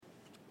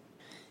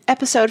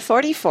Episode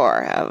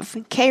 44 of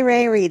K.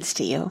 Ray Reads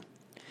to You.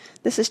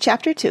 This is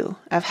Chapter 2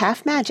 of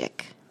Half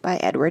Magic by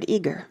Edward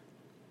Eager.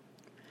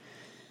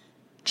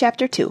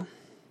 Chapter 2.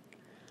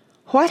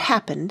 What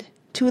Happened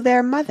to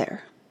Their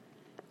Mother?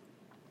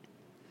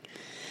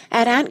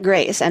 At Aunt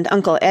Grace and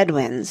Uncle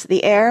Edwin's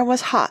the air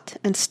was hot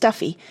and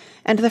stuffy,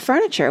 and the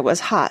furniture was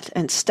hot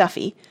and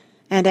stuffy,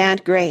 and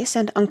Aunt Grace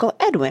and Uncle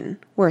Edwin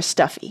were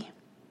stuffy.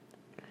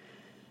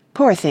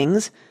 Poor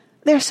things,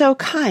 they're so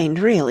kind,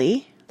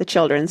 really, the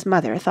children's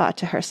mother thought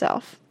to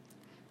herself.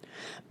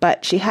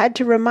 But she had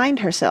to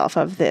remind herself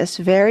of this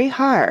very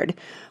hard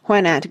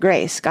when Aunt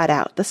Grace got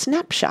out the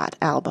snapshot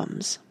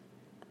albums.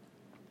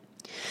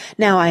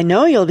 "Now I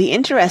know you'll be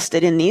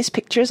interested in these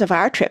pictures of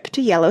our trip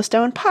to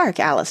Yellowstone Park,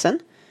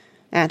 Allison."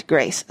 Aunt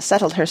Grace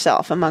settled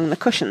herself among the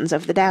cushions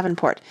of the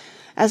davenport,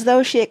 as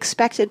though she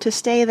expected to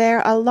stay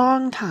there a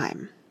long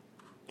time.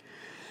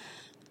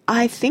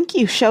 "I think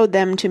you showed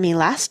them to me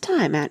last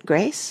time, Aunt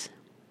Grace."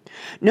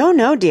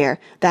 No, dear,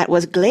 that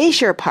was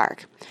Glacier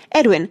Park.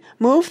 Edwin,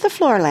 move the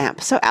floor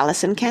lamp so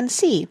Allison can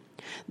see.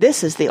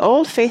 This is the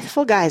old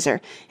faithful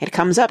geyser. It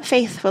comes up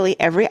faithfully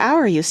every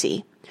hour, you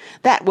see.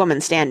 That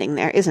woman standing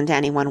there isn't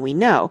anyone we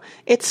know.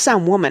 It's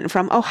some woman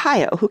from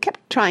Ohio who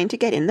kept trying to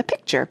get in the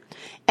picture.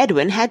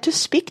 Edwin had to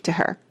speak to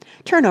her.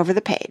 Turn over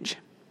the page."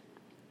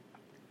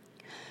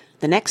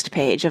 The next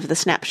page of the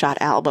snapshot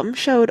album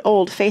showed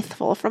Old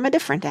Faithful from a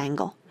different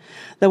angle.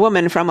 The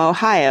woman from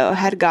Ohio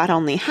had got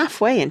only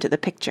halfway into the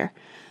picture.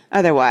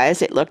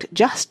 Otherwise it looked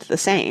just the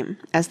same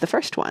as the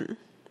first one.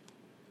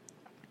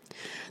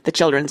 The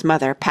children's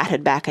mother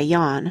patted back a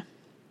yawn.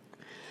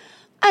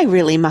 "I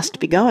really must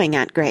be going,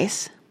 Aunt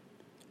Grace."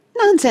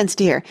 "Nonsense,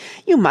 dear.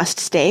 You must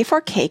stay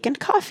for cake and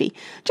coffee.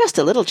 Just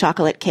a little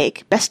chocolate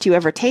cake, best you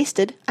ever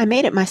tasted. I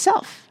made it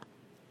myself."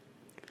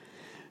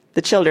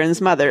 The children's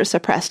mother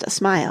suppressed a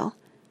smile.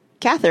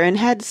 Catherine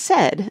had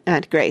said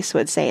Aunt Grace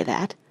would say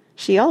that.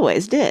 She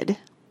always did.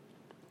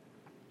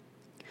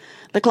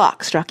 The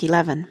clock struck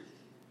 11.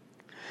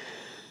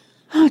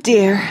 "Oh,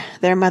 dear,"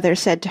 their mother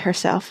said to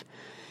herself.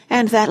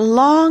 "And that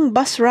long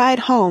bus ride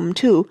home,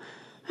 too.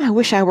 I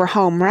wish I were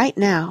home right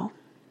now."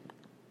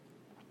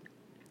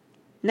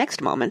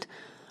 Next moment,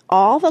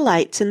 all the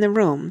lights in the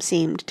room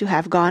seemed to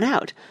have gone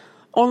out,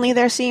 only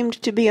there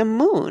seemed to be a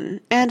moon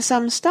and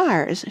some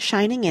stars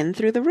shining in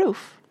through the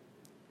roof.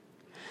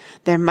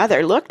 Their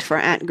mother looked for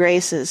Aunt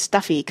Grace's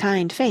stuffy,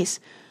 kind face,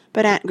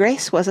 but Aunt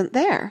Grace wasn't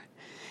there.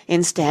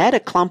 Instead, a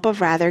clump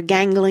of rather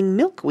gangling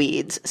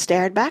milkweeds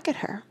stared back at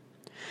her.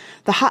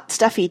 The hot,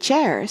 stuffy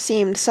chair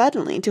seemed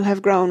suddenly to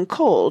have grown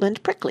cold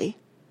and prickly.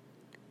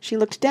 She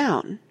looked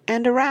down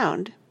and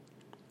around.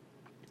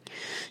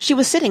 She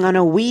was sitting on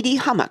a weedy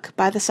hummock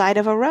by the side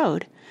of a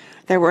road.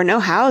 There were no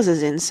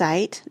houses in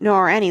sight,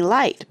 nor any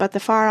light but the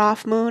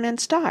far-off moon and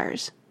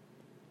stars.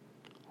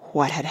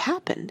 What had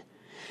happened?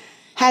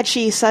 Had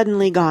she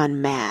suddenly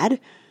gone mad?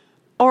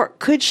 Or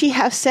could she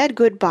have said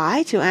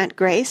good-bye to Aunt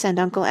Grace and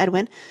Uncle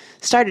Edwin,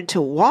 started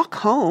to walk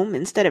home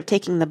instead of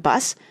taking the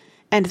bus,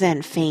 and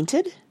then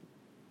fainted?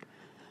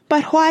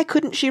 But why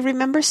couldn't she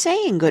remember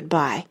saying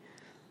good-bye?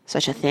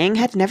 Such a thing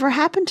had never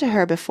happened to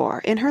her before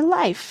in her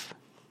life.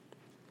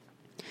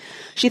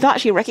 She thought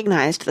she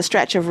recognized the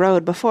stretch of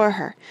road before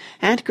her.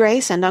 Aunt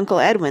Grace and Uncle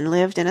Edwin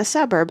lived in a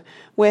suburb,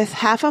 with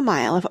half a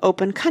mile of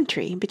open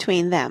country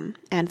between them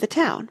and the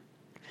town.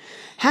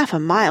 Half a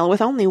mile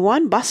with only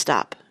one bus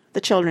stop, the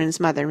children's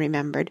mother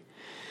remembered.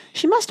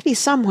 She must be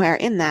somewhere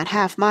in that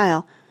half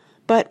mile,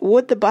 but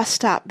would the bus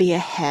stop be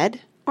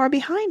ahead or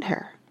behind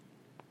her?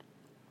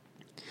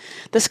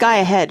 The sky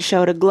ahead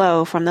showed a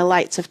glow from the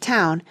lights of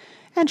town,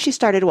 and she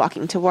started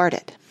walking toward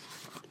it.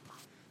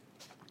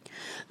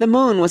 The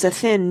moon was a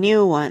thin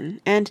new one,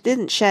 and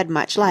didn't shed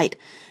much light,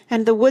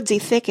 and the woodsy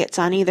thickets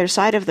on either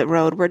side of the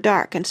road were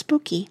dark and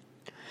spooky.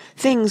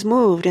 Things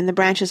moved in the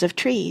branches of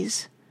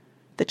trees.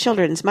 The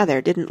children's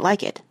mother didn't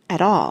like it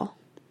at all.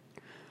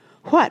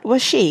 What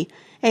was she,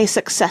 a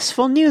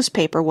successful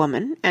newspaper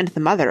woman and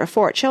the mother of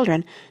 4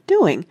 children,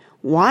 doing,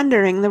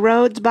 wandering the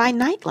roads by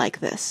night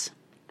like this?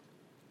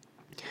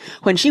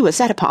 When she was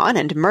set upon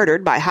and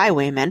murdered by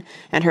highwaymen,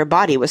 and her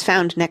body was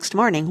found next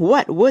morning,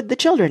 what would the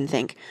children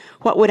think?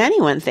 What would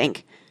anyone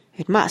think?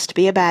 It must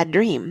be a bad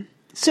dream.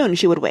 Soon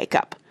she would wake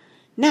up.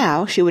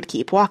 Now she would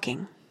keep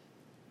walking.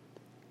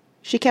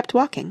 She kept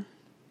walking.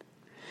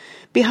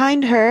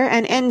 Behind her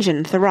an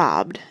engine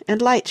throbbed,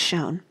 and lights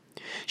shone.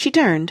 She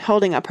turned,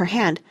 holding up her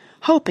hand,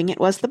 hoping it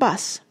was the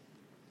bus.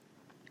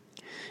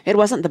 It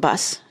wasn't the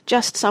bus,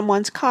 just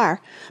someone's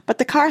car, but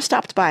the car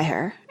stopped by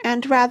her,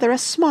 and rather a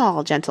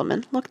small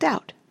gentleman looked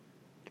out.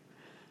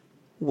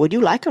 "Would you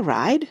like a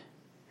ride?"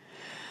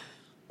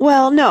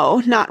 "Well,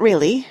 no, not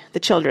really," the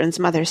children's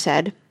mother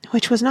said,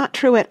 which was not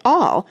true at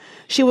all.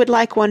 She would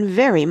like one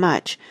very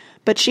much,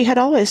 but she had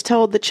always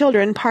told the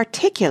children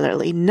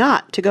particularly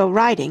not to go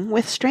riding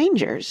with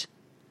strangers.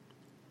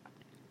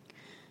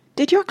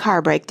 "Did your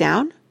car break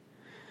down?"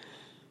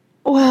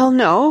 "Well,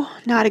 no,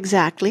 not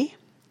exactly."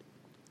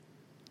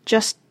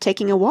 "Just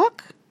taking a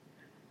walk?"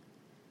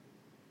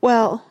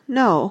 "Well,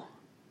 no."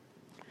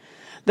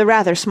 The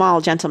rather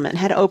small gentleman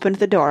had opened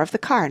the door of the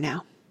car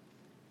now.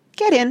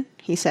 "Get in,"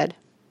 he said.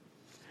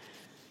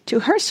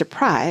 To her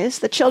surprise,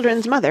 the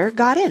children's mother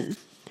got in.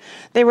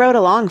 They rode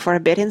along for a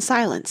bit in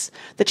silence.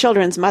 The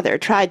children's mother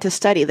tried to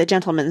study the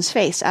gentleman's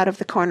face out of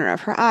the corner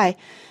of her eye,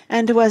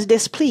 and was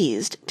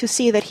displeased to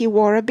see that he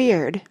wore a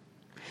beard.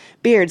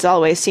 Beards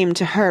always seemed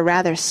to her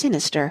rather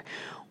sinister.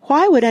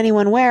 Why would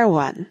anyone wear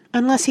one,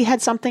 unless he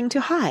had something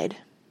to hide?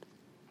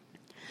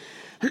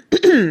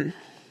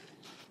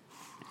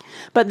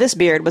 But this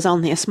beard was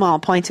only a small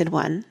pointed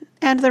one,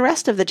 and the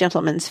rest of the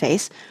gentleman's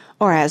face,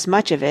 or as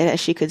much of it as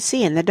she could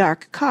see in the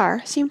dark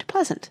car, seemed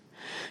pleasant.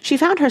 She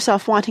found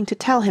herself wanting to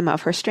tell him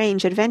of her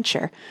strange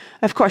adventure.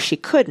 Of course she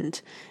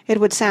couldn't. It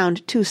would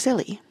sound too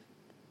silly.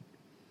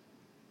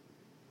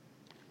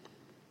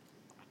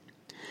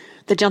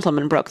 The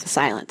gentleman broke the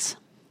silence.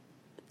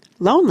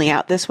 "Lonely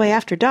out this way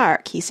after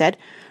dark," he said.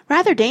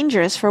 "Rather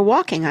dangerous for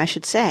walking, I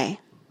should say."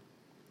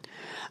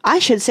 "I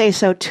should say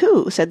so,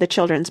 too," said the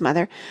children's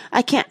mother.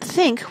 "I can't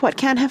think what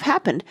can have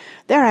happened.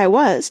 There I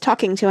was,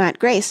 talking to Aunt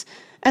Grace,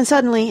 and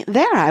suddenly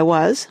there I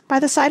was, by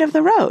the side of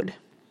the road."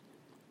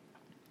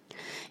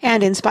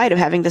 And in spite of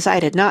having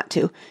decided not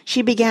to,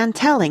 she began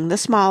telling the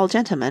small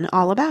gentleman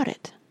all about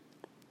it.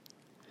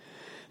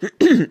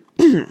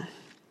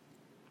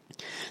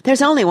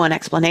 "There's only one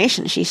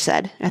explanation," she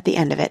said, at the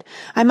end of it.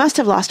 "I must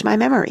have lost my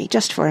memory,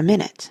 just for a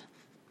minute."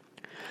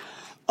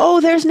 "Oh,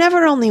 there's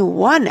never only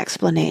one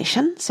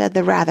explanation," said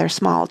the rather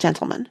small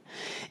gentleman.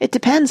 "It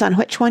depends on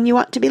which one you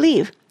want to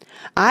believe.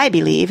 I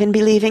believe in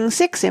believing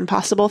 6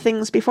 impossible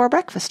things before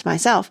breakfast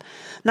myself.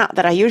 Not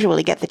that I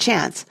usually get the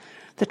chance.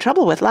 The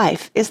trouble with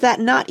life is that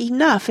not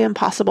enough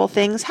impossible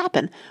things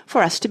happen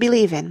for us to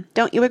believe in.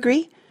 Don't you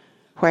agree?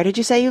 Where did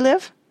you say you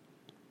live?"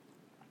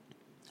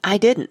 "I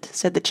didn't,"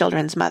 said the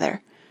children's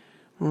mother.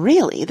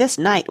 Really, this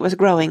night was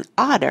growing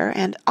odder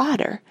and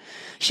odder.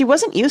 She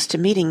wasn't used to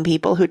meeting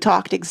people who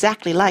talked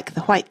exactly like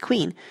the White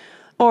Queen,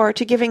 or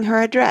to giving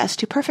her address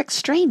to perfect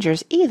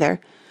strangers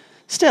either.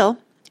 Still,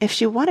 if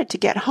she wanted to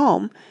get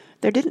home,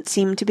 there didn't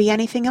seem to be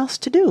anything else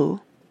to do.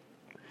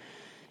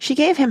 She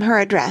gave him her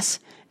address,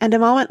 and a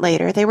moment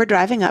later they were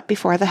driving up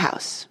before the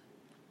house.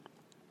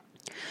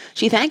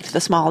 She thanked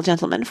the small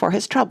gentleman for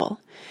his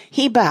trouble.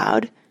 He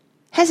bowed,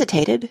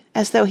 hesitated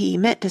as though he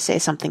meant to say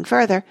something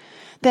further,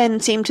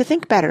 then seemed to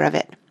think better of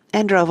it,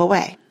 and drove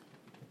away.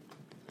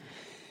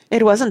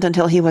 It wasn't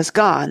until he was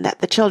gone that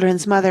the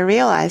children's mother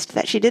realized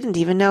that she didn't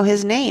even know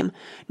his name,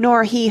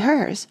 nor he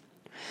hers.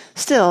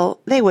 Still,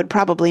 they would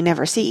probably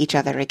never see each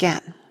other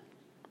again.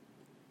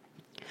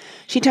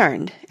 She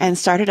turned and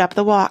started up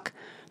the walk,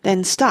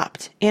 then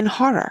stopped in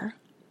horror.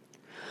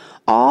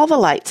 All the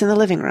lights in the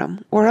living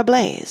room were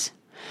ablaze.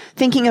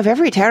 Thinking of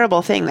every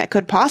terrible thing that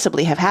could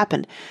possibly have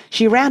happened,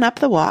 she ran up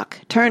the walk,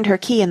 turned her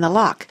key in the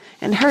lock,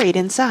 and hurried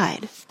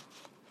inside.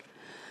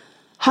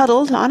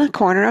 Huddled on a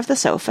corner of the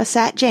sofa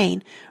sat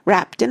Jane,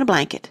 wrapped in a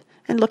blanket,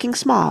 and looking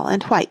small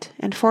and white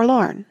and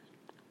forlorn.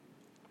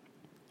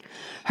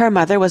 Her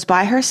mother was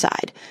by her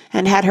side,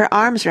 and had her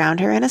arms round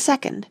her in a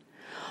second.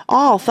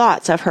 All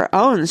thoughts of her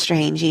own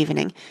strange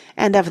evening,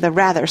 and of the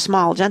rather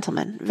small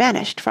gentleman,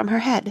 vanished from her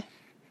head.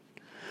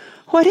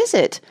 "What is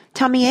it?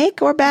 Tummy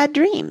ache or bad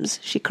dreams?"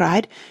 she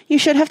cried. "You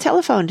should have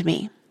telephoned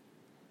me."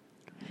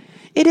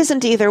 "It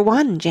isn't either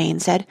one," Jane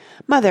said.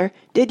 "Mother,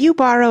 did you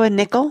borrow a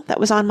nickel that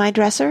was on my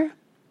dresser?"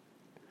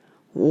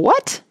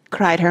 "What?"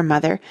 cried her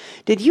mother.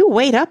 "Did you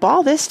wait up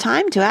all this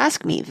time to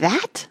ask me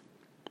that?"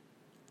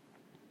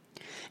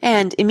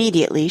 And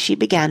immediately she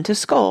began to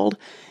scold,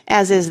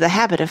 as is the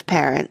habit of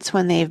parents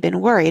when they've been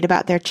worried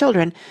about their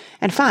children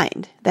and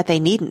find that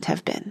they needn't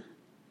have been.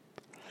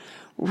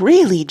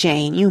 "Really,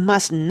 Jane, you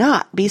must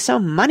not be so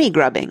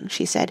money-grubbing,"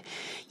 she said.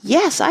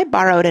 "Yes, I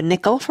borrowed a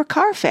nickel for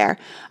car fare.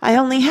 I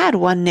only had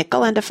 1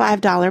 nickel and a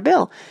 $5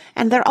 bill,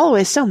 and they're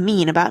always so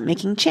mean about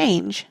making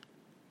change."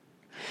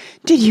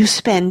 "Did you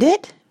spend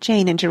it?"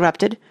 Jane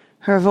interrupted,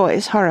 her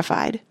voice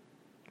horrified.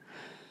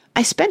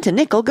 "I spent a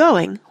nickel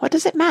going. What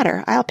does it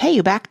matter? I'll pay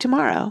you back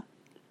tomorrow."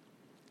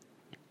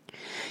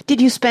 "Did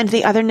you spend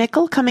the other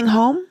nickel coming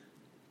home?"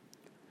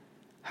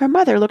 Her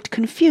mother looked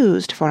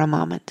confused for a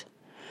moment.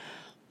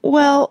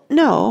 "Well,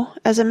 no,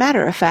 as a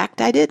matter of fact,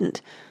 I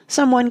didn't.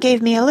 Someone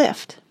gave me a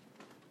lift."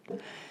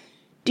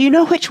 "Do you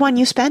know which one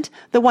you spent?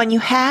 The one you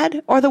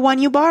had, or the one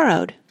you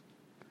borrowed?"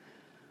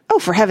 "Oh,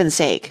 for heaven's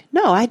sake,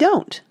 no, I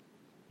don't."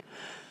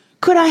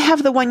 "Could I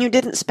have the one you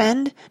didn't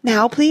spend,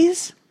 now,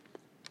 please?"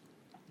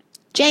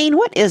 "Jane,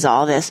 what is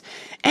all this?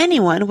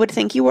 Anyone would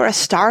think you were a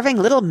starving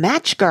little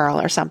match girl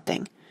or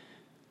something."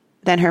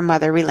 Then her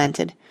mother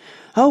relented.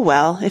 "Oh,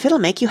 well, if it'll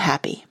make you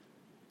happy."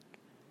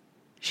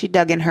 She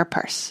dug in her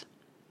purse.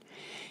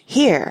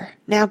 "Here,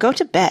 now go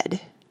to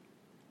bed."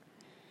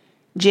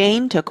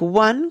 Jane took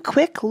one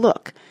quick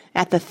look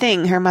at the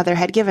thing her mother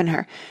had given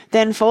her,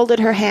 then folded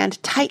her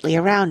hand tightly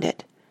around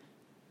it.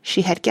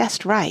 She had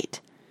guessed right.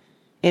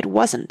 It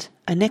wasn't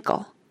a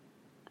nickel.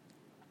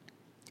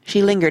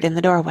 She lingered in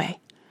the doorway.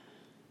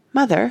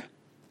 "Mother?"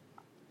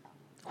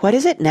 "What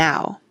is it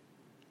now?"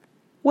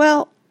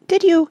 "Well,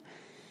 did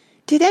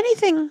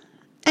anything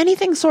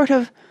Anything sort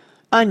of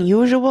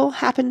unusual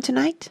happen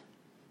tonight?"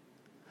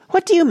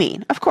 "What do you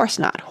mean? Of course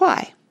not.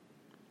 Why?"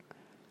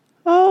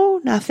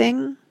 "Oh,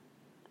 nothing."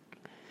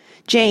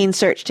 Jane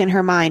searched in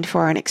her mind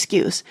for an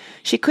excuse.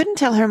 She couldn't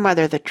tell her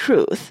mother the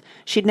truth.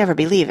 She'd never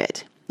believe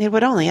it. It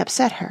would only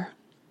upset her.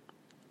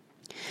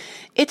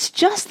 "It's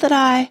just that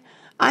I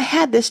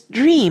had this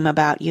dream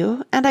about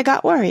you, and I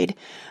got worried.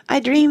 I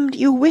dreamed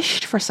you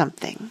wished for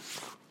something."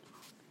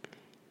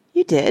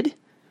 "You did?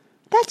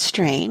 That's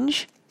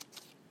strange."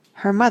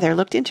 Her mother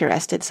looked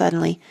interested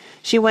suddenly.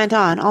 She went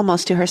on,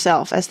 almost to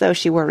herself, as though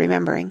she were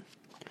remembering.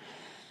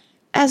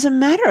 "As a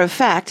matter of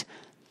fact,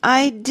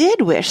 I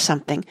did wish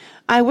something.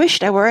 I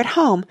wished I were at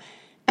home,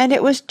 and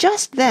it was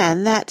just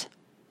then that—"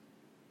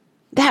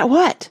 "That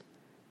what?"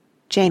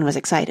 Jane was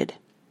excited.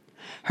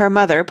 Her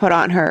mother put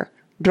on her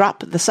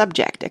drop the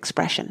subject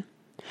expression.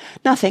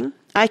 "Nothing.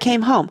 I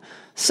came home.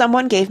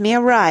 Someone gave me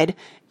a ride.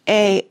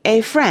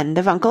 A friend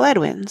of Uncle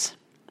Edwin's."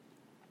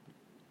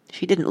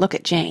 She didn't look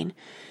at Jane.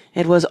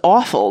 It was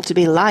awful to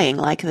be lying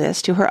like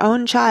this to her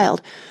own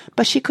child,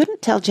 but she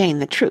couldn't tell Jane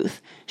the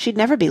truth. She'd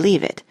never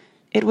believe it.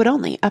 It would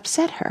only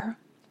upset her.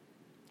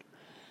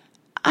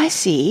 "I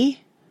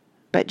see."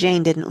 But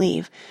Jane didn't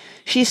leave.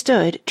 She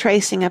stood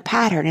tracing a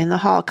pattern in the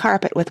hall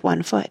carpet with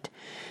one foot.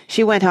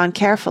 She went on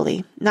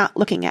carefully, not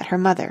looking at her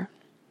mother.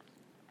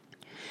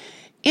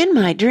 "In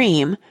my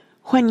dream,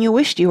 when you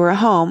wished you were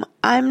home,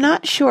 I'm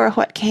not sure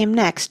what came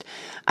next.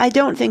 I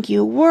don't think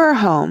you were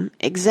home,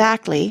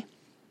 exactly."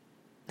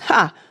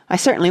 "Ha! I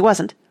certainly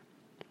wasn't."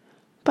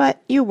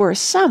 "But you were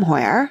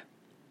somewhere."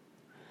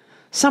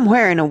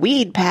 "Somewhere in a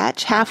weed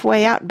patch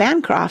halfway out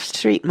Bancroft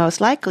Street, most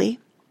likely."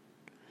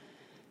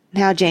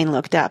 Now Jane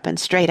looked up and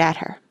straight at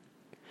her.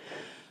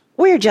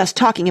 "We're just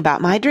talking about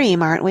my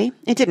dream, aren't we?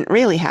 It didn't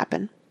really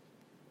happen."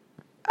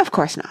 "Of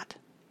course not."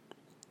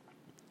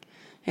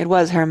 It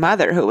was her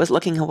mother who was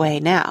looking away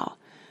now.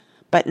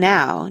 But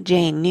now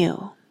Jane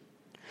knew.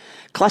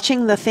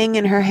 Clutching the thing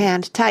in her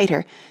hand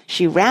tighter,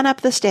 she ran up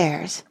the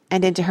stairs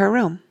and into her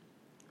room.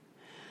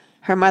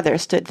 Her mother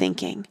stood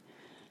thinking.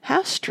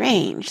 How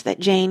strange that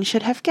Jane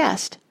should have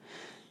guessed.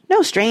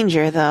 No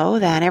stranger, though,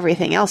 than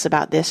everything else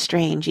about this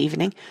strange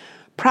evening.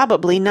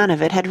 Probably none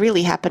of it had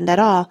really happened at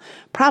all.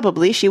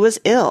 Probably she was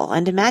ill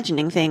and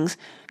imagining things,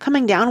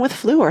 coming down with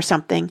flu or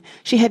something.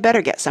 She had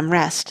better get some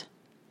rest.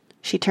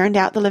 She turned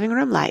out the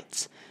living-room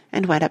lights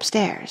and went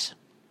upstairs.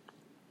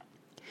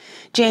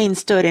 Jane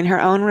stood in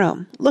her own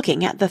room,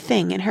 looking at the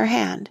thing in her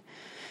hand.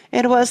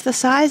 It was the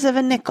size of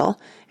a nickel,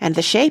 and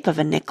the shape of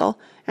a nickel,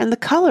 and the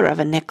color of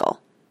a nickel.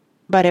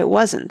 But it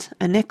wasn't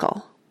a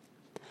nickel.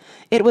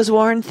 It was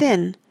worn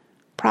thin,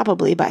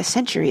 probably by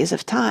centuries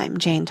of time,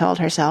 Jane told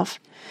herself,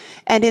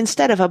 and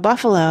instead of a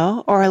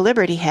buffalo or a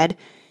liberty head,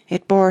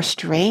 it bore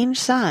strange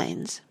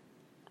signs.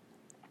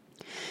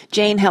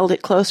 Jane held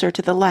it closer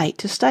to the light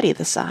to study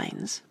the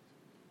signs.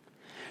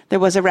 There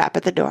was a rap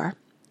at the door.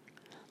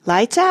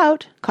 "Lights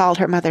out," called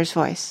her mother's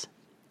voice.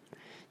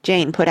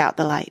 Jane put out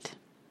the light.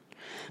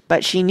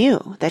 But she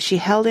knew that she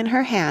held in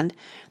her hand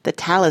the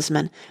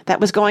talisman that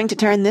was going to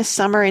turn this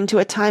summer into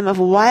a time of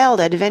wild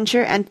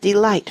adventure and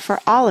delight for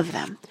all of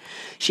them.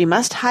 She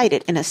must hide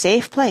it in a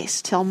safe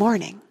place till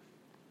morning.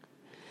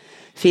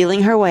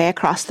 Feeling her way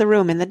across the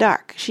room in the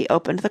dark, she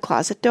opened the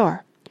closet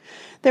door.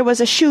 There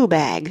was a shoe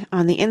bag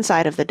on the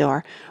inside of the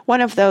door,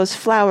 one of those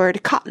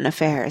flowered cotton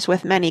affairs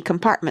with many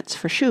compartments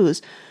for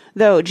shoes,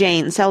 though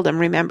Jane seldom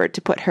remembered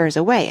to put hers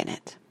away in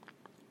it.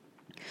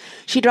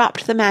 She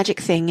dropped the magic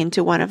thing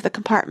into one of the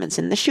compartments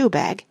in the shoe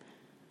bag.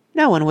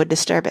 No one would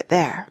disturb it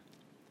there.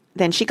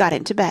 Then she got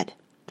into bed.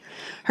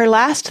 Her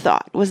last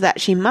thought was that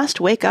she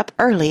must wake up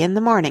early in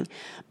the morning,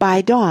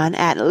 by dawn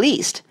at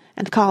least,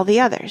 and call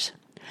the others.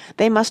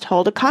 They must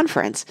hold a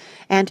conference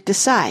and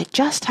decide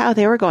just how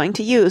they were going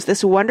to use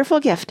this wonderful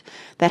gift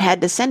that had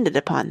descended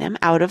upon them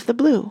out of the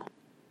blue.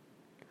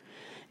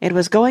 It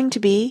was going to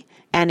be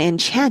an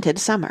enchanted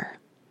summer.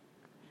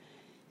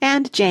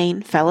 And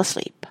Jane fell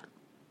asleep.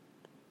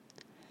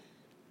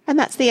 And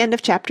that's the end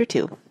of Chapter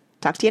 2.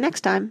 Talk to you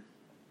next time.